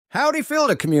Howdy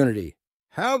Filta community!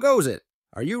 How goes it?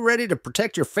 Are you ready to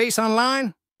protect your face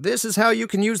online? This is how you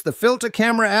can use the Filta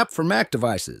camera app for Mac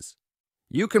devices.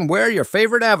 You can wear your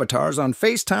favorite avatars on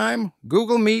FaceTime,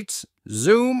 Google Meets,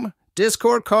 Zoom,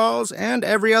 Discord calls, and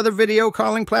every other video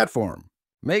calling platform.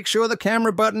 Make sure the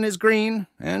camera button is green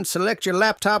and select your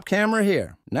laptop camera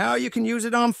here. Now you can use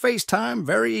it on FaceTime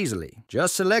very easily.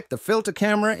 Just select the Filta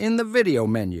camera in the video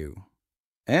menu.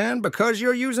 And because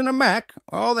you're using a Mac,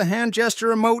 all the hand gesture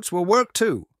emotes will work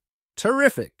too.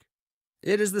 Terrific!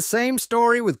 It is the same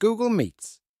story with Google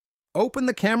Meets. Open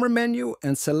the camera menu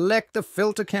and select the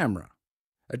Filta camera.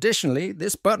 Additionally,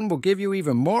 this button will give you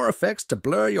even more effects to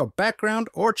blur your background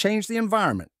or change the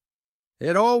environment.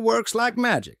 It all works like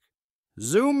magic.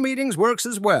 Zoom meetings works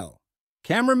as well.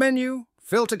 Camera menu,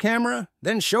 Filta camera,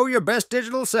 then show your best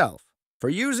digital self. For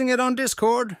using it on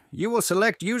Discord, you will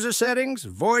select User Settings,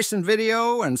 Voice and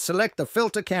Video, and select the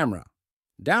Filta camera.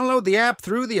 Download the app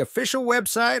through the official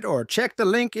website or check the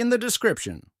link in the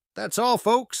description. That's all,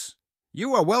 folks.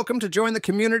 You are welcome to join the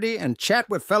community and chat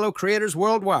with fellow creators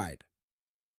worldwide.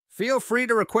 Feel free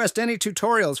to request any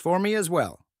tutorials for me as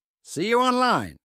well. See you online.